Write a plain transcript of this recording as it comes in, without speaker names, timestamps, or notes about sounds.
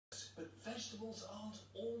vegetables aren't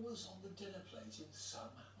always on the dinner plate in some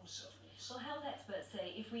households. Well, health experts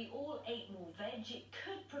say if we all ate more veg, it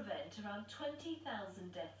could prevent around 20,000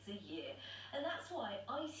 deaths a year. And that's why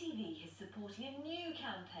ITV is supporting a new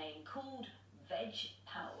campaign called Veg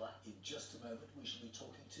Power. In just a moment, we shall be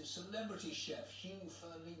talking to celebrity chef Hugh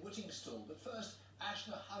Fearnley-Whittingstall. But first,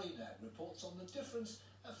 Ashna Harinag reports on the difference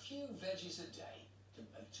a few veggies a day can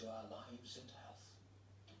make to our lives and health.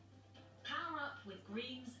 Power up with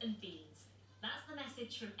greens and beans. That's the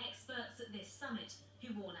message from experts at this summit,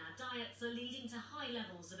 who warn our diets are leading to high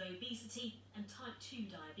levels of obesity and type 2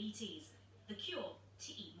 diabetes. The cure: to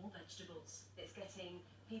eat more vegetables. It's getting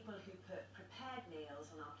people who put prepared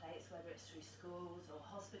meals on our plates, whether it's through schools or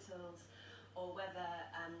hospitals, or whether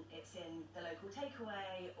it's in the local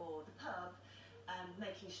takeaway or the pub,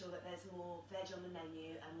 making sure that there's more veg on the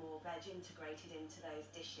menu and more veg integrated into those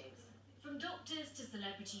dishes. From doctors to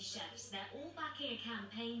celebrity chefs, they're all backing a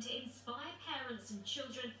campaign to inspire parents and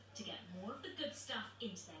children to get more of the good stuff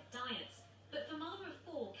into their diets. But for mother of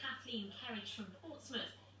four, Kathleen Kerridge from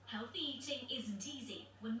Portsmouth, healthy eating isn't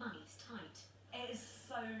easy when money's tight. It is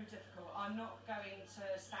so difficult. I'm not going to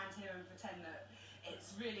stand here and pretend that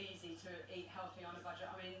it's really easy to eat healthy on a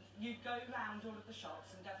budget. I mean, you go round all of the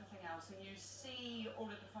shops and everything else and you see all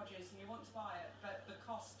of the produce and you want to buy it, but the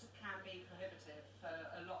cost can be prohibitive for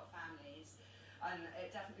a lot of families, and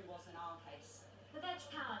it definitely was in our case. The Veg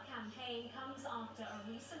Power campaign comes after a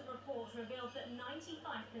recent report revealed that 95%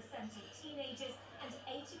 of teenagers and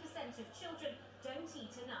 80% of children don't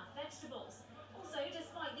eat enough vegetables. Also,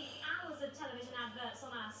 despite the hours of television adverts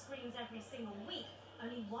on our screens every single week,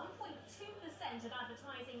 only 1.2% of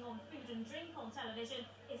advertising on food and drink on television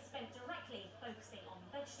is spent directly focusing on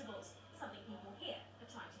vegetables, something people here are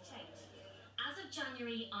trying to change. As of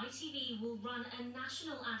January, ITV will run a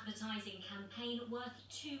national advertising campaign worth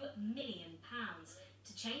 £2 million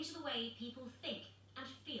to change the way people think and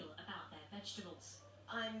feel about their vegetables.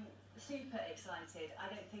 I'm super excited. I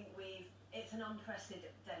don't think it's an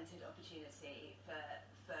unprecedented opportunity for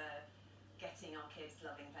getting our kids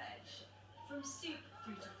loving veg. From soup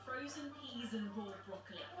through to frozen peas and raw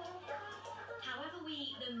broccoli. However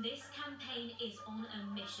we eat them, this campaign is on a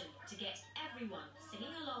mission to get everyone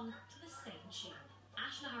singing along to the same tune.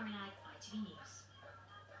 Ashna Harinag, ITV News.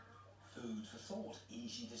 Food for thought,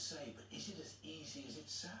 easy to say, but is it as easy as it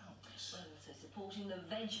sounds? Well, also supporting the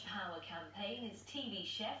Veg Power campaign is TV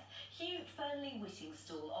chef Hugh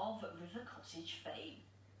Fearnley-Whittingstall of River Cottage fame.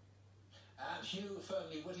 And Hugh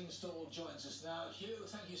Fearnley-Whittingstall joins us now. Hugh,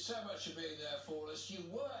 thank you so much for being there for us. You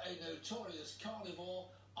were a notorious carnivore.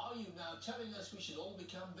 Are you now telling us we should all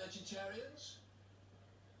become vegetarians?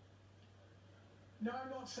 No, I'm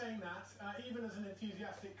not saying that. Even as an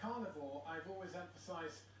enthusiastic carnivore, I've always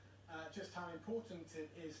emphasised just how important it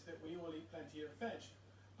is that we all eat plenty of veg,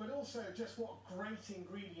 but also just what great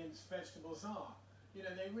ingredients vegetables are. You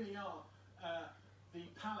know, they really are the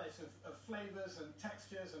palette of flavours and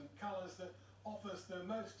textures and colours that offers the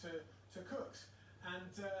most to cooks.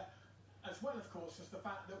 And as well, of course, as the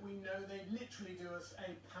fact that we know they literally do us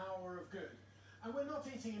a power of good. And we're not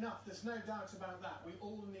eating enough, there's no doubt about that. We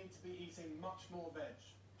all need to be eating much more veg.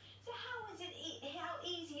 So how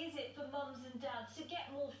easy is it for mums and dads to get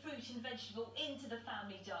more fruit and vegetable into the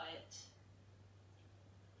family diet?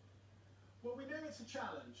 Well, we know it's a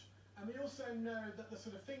challenge. And we also know that the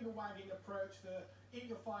sort of finger-wagging approach, the eat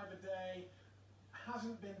your 5 a day,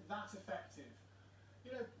 hasn't been that effective.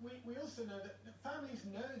 You know, we also know that families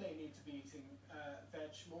know they need to be eating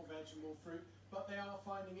more veg and more fruit, but they are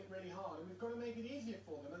finding it really hard. And we've got to make it easier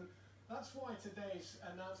for them. And that's why today's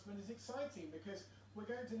announcement is exciting, because we're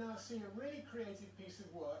going to now see a really creative piece of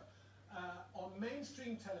work on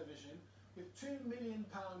mainstream television with £2 million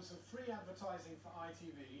of free advertising for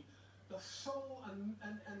ITV, the sole and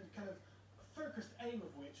kind of focused aim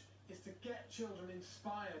of which is to get children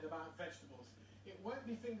inspired about vegetables. It won't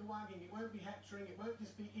be finger-wagging, it won't be hectoring, it won't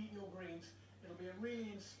just be eat your greens. It'll be a really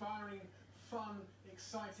inspiring, fun,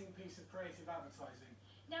 exciting piece of creative advertising.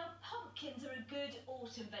 Now, pumpkins are a good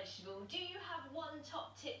autumn vegetable. Do you have one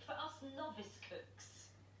top tip for us novice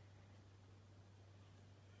cooks?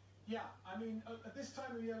 Yeah, I mean, at this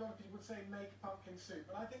time of year, a lot of people would say make pumpkin soup,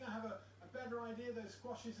 but I think I have a better idea. Those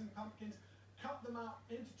squashes and pumpkins, cut them out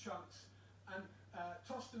into chunks and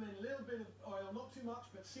toss them in a little bit of oil, not too much,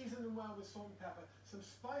 but season them well with salt and pepper, some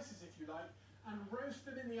spices if you like, and roast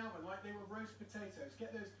them in the oven like they were roast potatoes.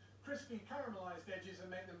 Get those crispy caramelised edges and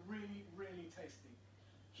make them really, really tasty.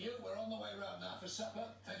 Hugh, we're on the way round now for supper.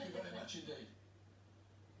 Thank you very much indeed.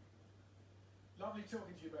 Lovely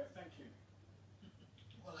talking to you both. Thank you.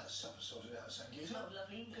 Well, that's supper sorted out, thank you. Oh,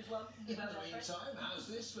 lovely. Good one. In the meantime, how's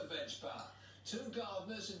this for Veg Power? 2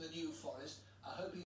 gardeners in the New Forest